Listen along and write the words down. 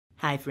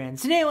Hi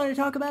friends, today I want to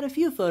talk about a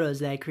few photos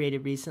that I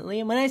created recently,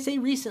 and when I say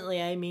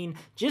recently, I mean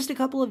just a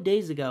couple of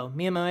days ago.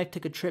 Me and my wife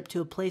took a trip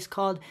to a place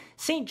called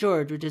St.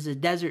 George, which is a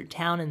desert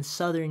town in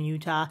southern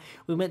Utah.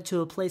 We went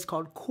to a place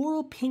called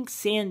Coral Pink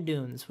Sand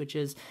Dunes, which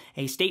is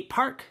a state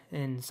park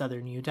in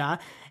southern Utah,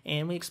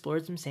 and we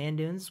explored some sand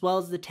dunes as well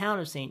as the town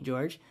of St.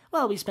 George.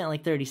 Well, we spent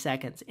like 30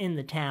 seconds in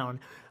the town.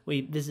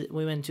 We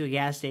went to a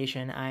gas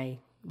station. I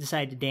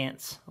decided to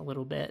dance a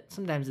little bit.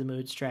 Sometimes the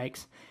mood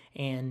strikes,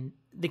 and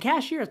the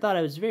cashier thought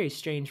I was very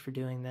strange for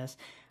doing this.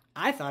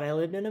 I thought I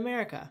lived in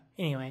America.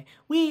 Anyway,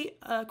 we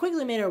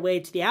quickly made our way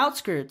to the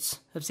outskirts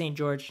of St.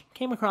 George,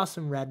 came across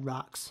some red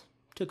rocks,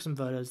 took some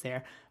photos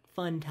there.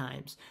 Fun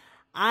times.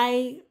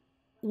 I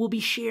will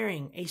be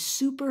sharing a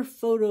super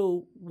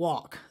photo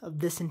walk of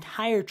this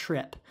entire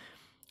trip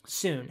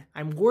soon.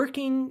 I'm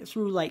working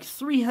through like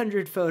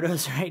 300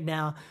 photos right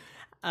now,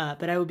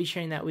 but I will be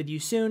sharing that with you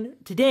soon.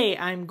 Today,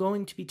 I'm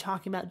going to be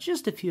talking about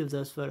just a few of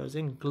those photos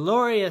in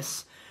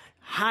glorious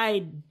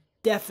high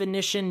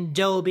definition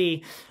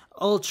Dolby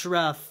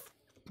Ultra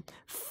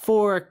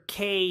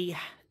 4K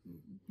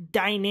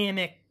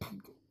dynamic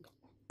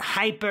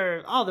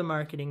hyper, all the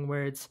marketing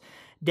words,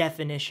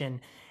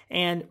 definition.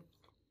 And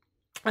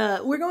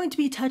we're going to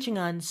be touching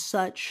on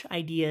such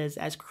ideas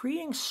as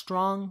creating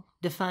strong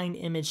defined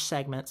image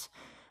segments,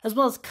 as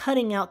well as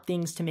cutting out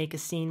things to make a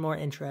scene more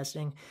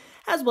interesting,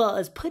 as well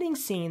as putting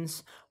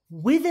scenes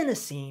within a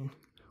scene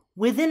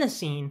within a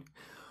scene.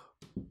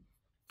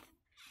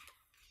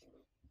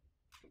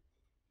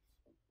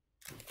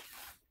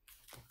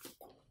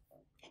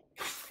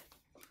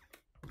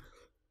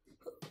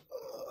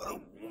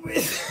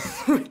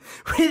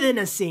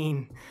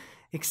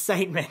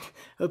 Excitement.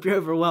 Hope you're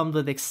overwhelmed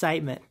with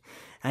excitement.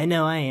 I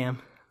know I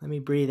am. Let me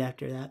breathe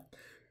after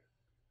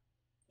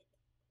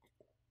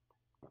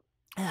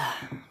that.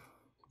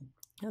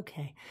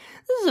 Okay.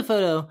 This is a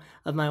photo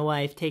of my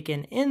wife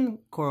taken in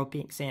Coral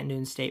Pink Sand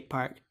Dunes State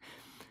Park.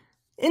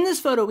 In this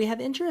photo, we have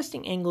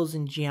interesting angles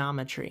in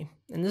geometry,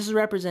 and this is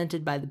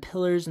represented by the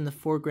pillars in the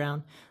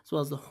foreground, as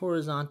well as the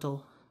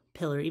horizontal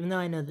pillar, even though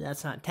I know that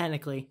that's not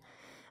technically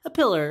a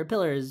pillar. A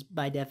pillar is,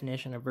 by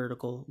definition, a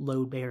vertical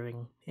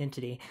load-bearing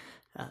entity,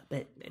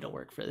 but it'll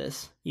work for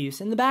this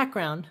use. In the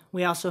background,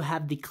 we also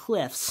have the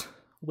cliffs,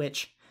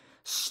 which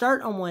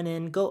start on one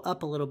end, go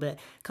up a little bit,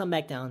 come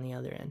back down on the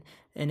other end,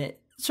 and it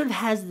sort of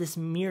has this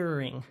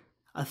mirroring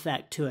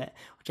effect to it,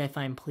 which I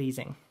find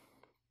pleasing.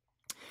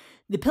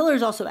 The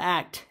pillars also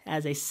act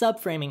as a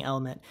subframing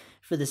element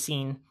for the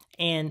scene,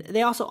 and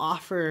they also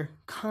offer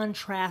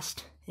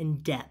contrast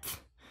and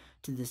depth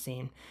to the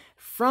scene.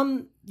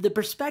 From the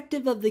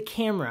perspective of the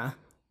camera,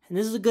 and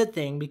this is a good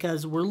thing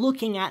because we're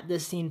looking at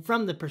this scene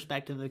from the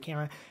perspective of the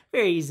camera,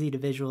 very easy to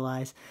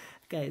visualize.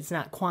 Okay, it's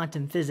not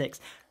quantum physics.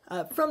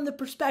 From the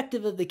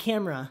perspective of the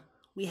camera,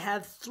 we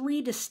have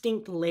three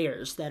distinct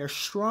layers that are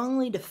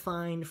strongly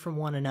defined from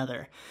one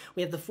another.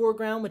 We have the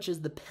foreground, which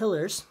is the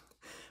pillars.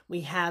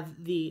 We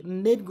have the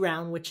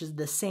midground, which is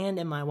the sand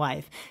and my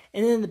wife.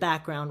 And then in the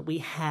background, we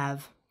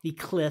have the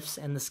cliffs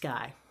and the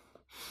sky.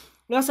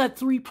 We also have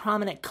three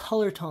prominent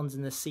color tones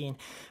in this scene.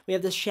 We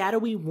have the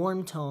shadowy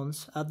warm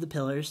tones of the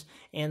pillars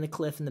and the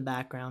cliff in the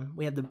background.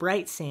 We have the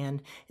bright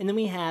sand, and then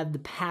we have the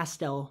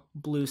pastel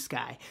blue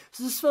sky.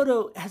 So this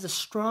photo has a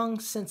strong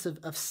sense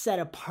of set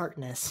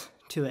apartness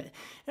to it.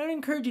 And I would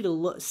encourage you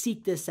to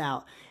seek this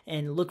out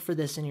and look for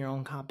this in your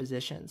own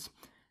compositions.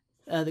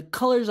 The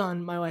colors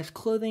on my wife's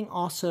clothing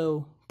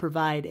also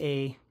provide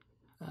a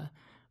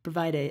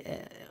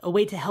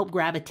way to help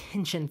grab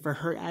attention for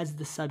her as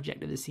the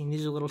subject of the scene.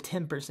 These are little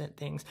 10%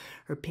 things,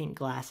 her pink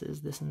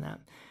glasses, this and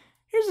that.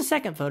 Here's a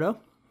second photo.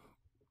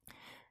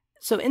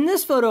 So in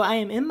this photo, I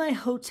am in my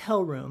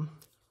hotel room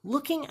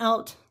looking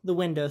out the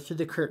window through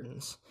the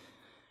curtains.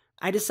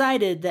 I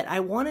decided that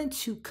I wanted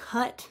to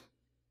cut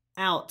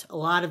out a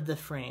lot of the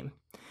frame.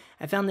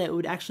 I found that it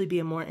would actually be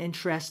a more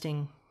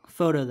interesting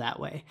photo that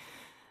way.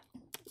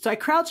 So I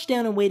crouched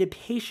down and waited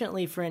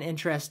patiently for an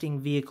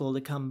interesting vehicle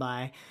to come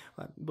by,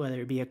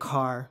 whether it be a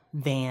car,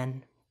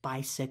 van,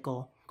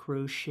 bicycle,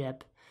 cruise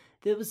ship.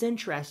 That was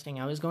interesting.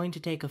 I was going to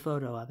take a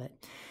photo of it.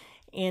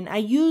 And I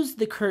used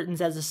the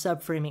curtains as a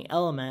subframing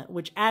element,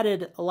 which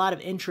added a lot of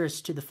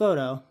interest to the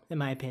photo, in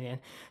my opinion.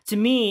 To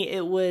me,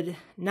 it would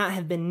not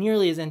have been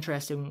nearly as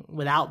interesting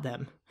without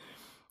them.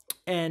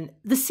 And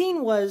the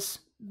scene was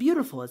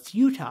beautiful. It's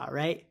Utah,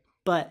 right?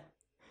 But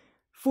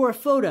for a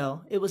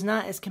photo, it was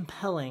not as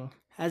compelling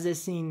as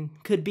this scene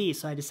could be,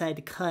 so I decided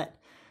to cut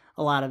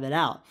a lot of it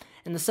out.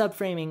 And the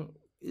subframing,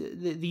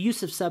 the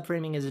use of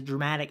subframing is a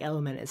dramatic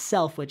element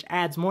itself, which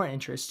adds more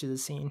interest to the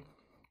scene.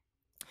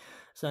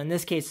 So in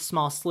this case, a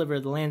small sliver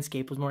of the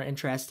landscape was more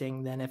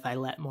interesting than if I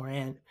let more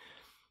in.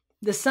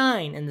 The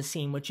sign in the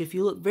scene, which if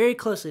you look very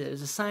closely,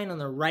 there's a sign on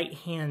the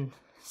right-hand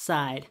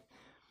side.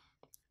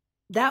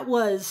 That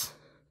was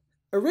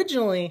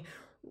originally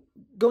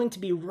going to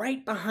be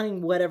right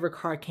behind whatever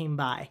car came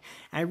by.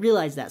 I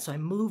realized that, so I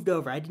moved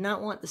over. I did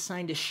not want the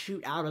sign to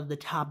shoot out of the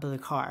top of the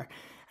car.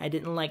 I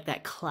didn't like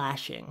that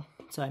clashing,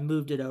 so I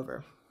moved it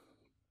over.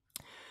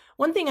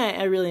 One thing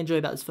I really enjoy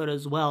about this photo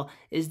as well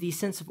is the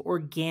sense of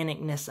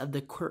organicness of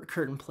the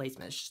curtain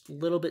placement. It's just a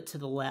little bit to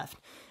the left.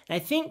 And I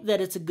think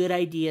that it's a good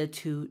idea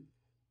to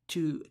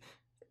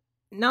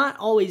not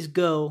always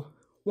go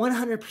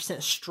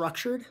 100%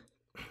 structured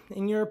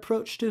in your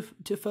approach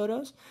to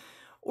photos,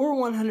 or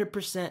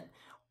 100%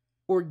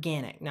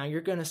 organic. Now,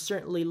 you're going to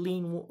certainly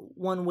lean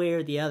one way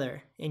or the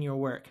other in your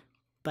work,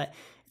 but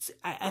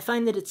I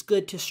find that it's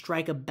good to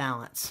strike a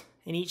balance,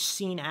 and each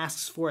scene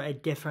asks for a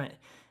different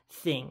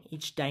thing,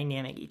 each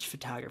dynamic, each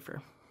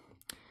photographer.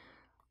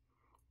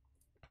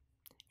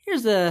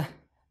 Here's the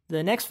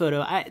next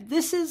photo.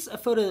 This is a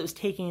photo that was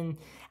taken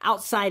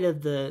outside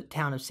of the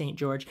town of St.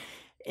 George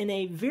in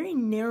a very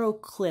narrow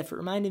cliff. It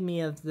reminded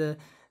me of the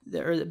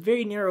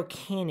very narrow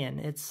canyon.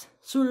 It's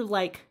sort of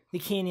like the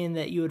canyon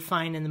that you would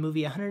find in the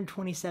movie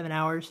 127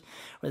 Hours,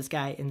 where this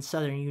guy in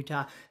southern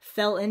Utah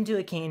fell into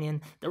a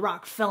canyon. The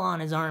rock fell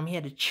on his arm. He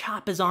had to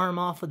chop his arm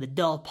off with a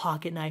dull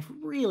pocket knife.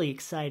 Really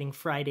exciting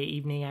Friday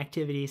evening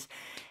activities.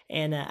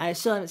 And I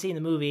still haven't seen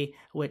the movie,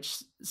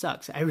 which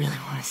sucks. I really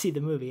want to see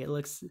the movie. It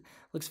looks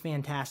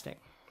fantastic.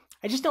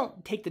 I just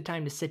don't take the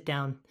time to sit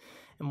down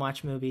and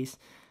watch movies.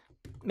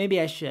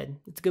 Maybe I should.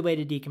 It's a good way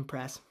to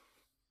decompress.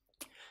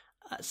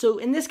 So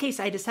in this case,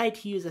 I decided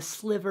to use a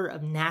sliver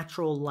of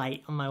natural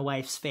light on my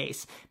wife's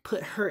face,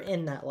 put her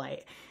in that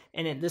light.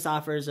 And this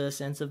offers a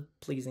sense of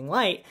pleasing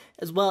light,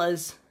 as well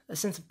as a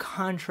sense of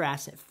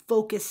contrast. It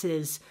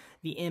focuses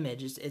the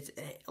image. It's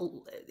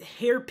a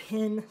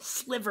hairpin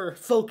sliver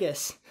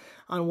focus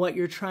on what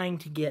you're trying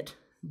to get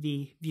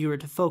the viewer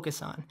to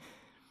focus on.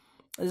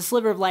 The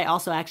sliver of light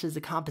also acts as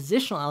a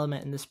compositional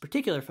element in this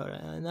particular photo.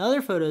 In the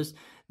other photos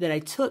that I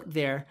took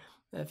there,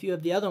 a few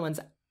of the other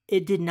ones,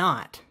 it did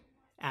not.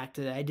 I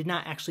did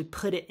not actually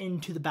put it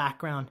into the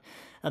background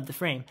of the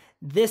frame.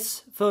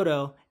 This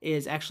photo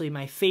is actually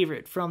my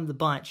favorite from the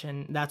bunch,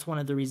 and that's one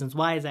of the reasons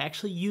why, is I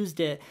actually used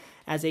it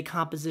as a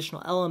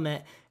compositional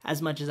element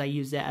as much as I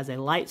used it as a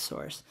light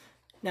source.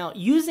 Now,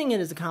 using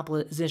it as a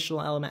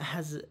compositional element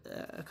has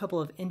a couple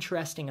of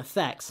interesting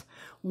effects.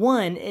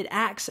 One, it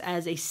acts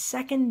as a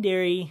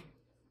secondary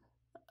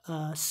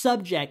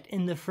subject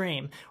in the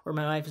frame, where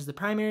my wife is the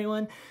primary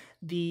one.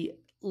 The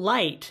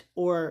light,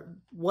 or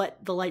what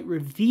the light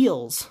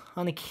reveals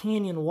on the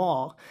canyon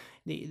wall,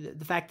 the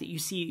fact that you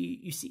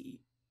see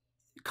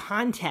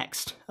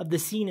context of the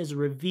scene is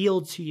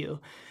revealed to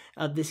you,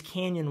 of this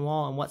canyon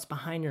wall and what's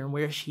behind her and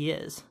where she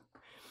is.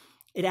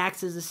 It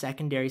acts as a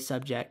secondary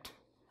subject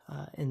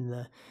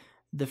in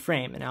the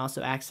frame, and it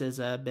also acts as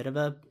a bit of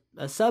a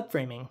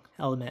subframing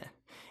element,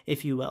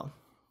 if you will.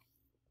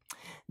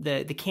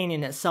 The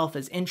canyon itself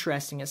is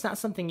interesting. It's not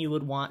something you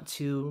would want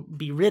to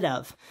be rid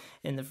of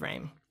in the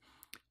frame.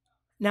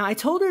 Now, I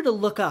told her to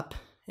look up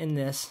in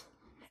this,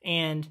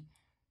 and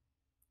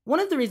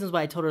one of the reasons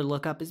why I told her to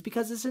look up is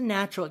because it's a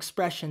natural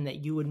expression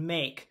that you would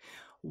make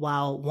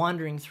while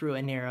wandering through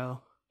a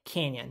narrow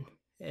canyon.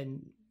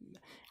 And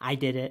I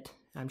did it.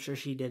 I'm sure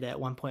she did it at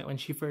one point when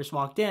she first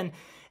walked in.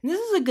 And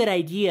this is a good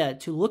idea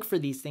to look for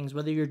these things,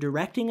 whether you're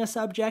directing a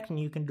subject and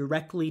you can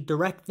directly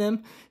direct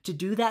them to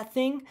do that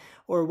thing,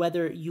 or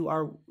whether you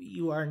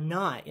are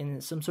not in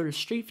some sort of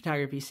street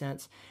photography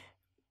sense.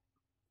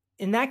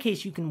 In that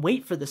case, you can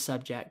wait for the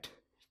subject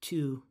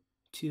to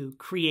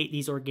create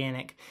these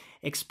organic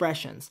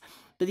expressions.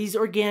 But these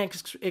organic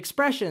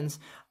expressions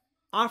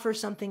offer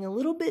something a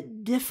little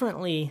bit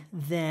differently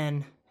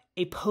than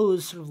a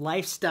posed sort of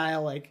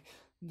lifestyle, like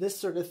this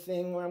sort of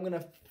thing where I'm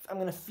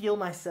gonna feel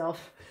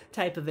myself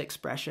type of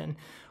expression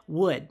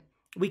would.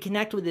 We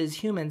connect with it as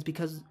humans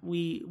because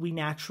we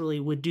naturally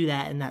would do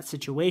that in that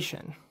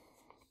situation.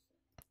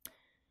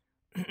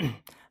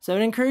 So I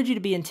would encourage you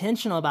to be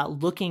intentional about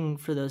looking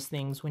for those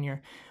things when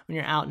you're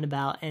out and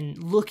about, and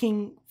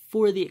looking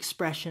for the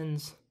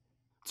expressions,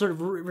 sort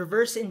of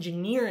reverse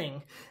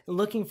engineering, and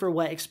looking for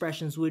what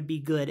expressions would be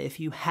good if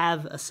you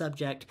have a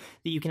subject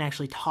that you can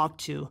actually talk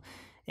to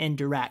and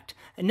direct.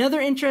 Another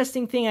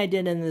interesting thing I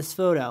did in this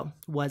photo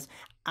was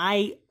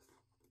I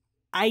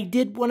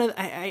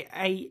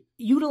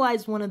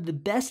utilized one of the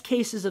best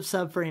cases of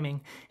subframing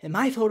in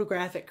my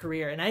photographic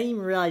career, and I didn't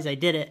even realize I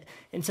did it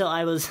until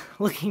I was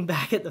looking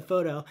back at the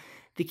photo.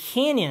 The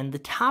canyon, the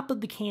top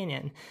of the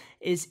canyon,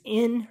 is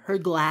in her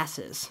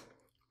glasses.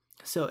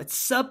 So it's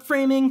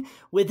subframing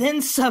within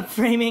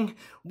subframing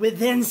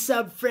within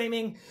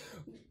subframing.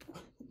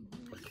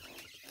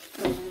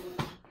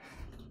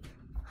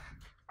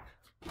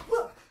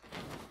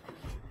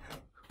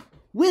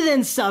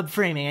 Within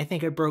subframing. I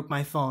think I broke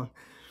my phone.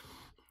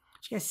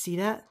 Did you guys see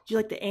that? Did you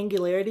like the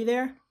angularity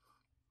there?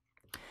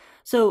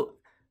 So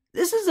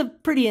this is a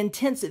pretty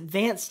intense,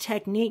 advanced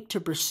technique to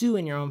pursue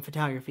in your own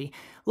photography.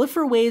 Look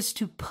for ways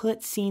to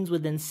put scenes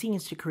within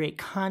scenes to create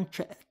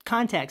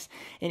context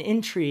and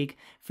intrigue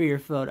for your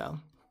photo.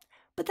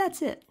 But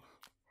that's it.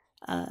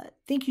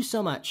 Thank you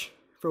so much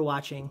for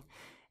watching.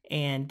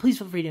 And please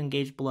feel free to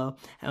engage below.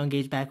 I'll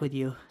engage back with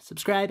you.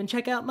 Subscribe and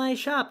check out my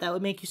shop. That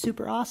would make you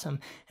super awesome.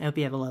 I hope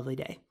you have a lovely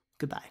day.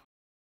 Goodbye.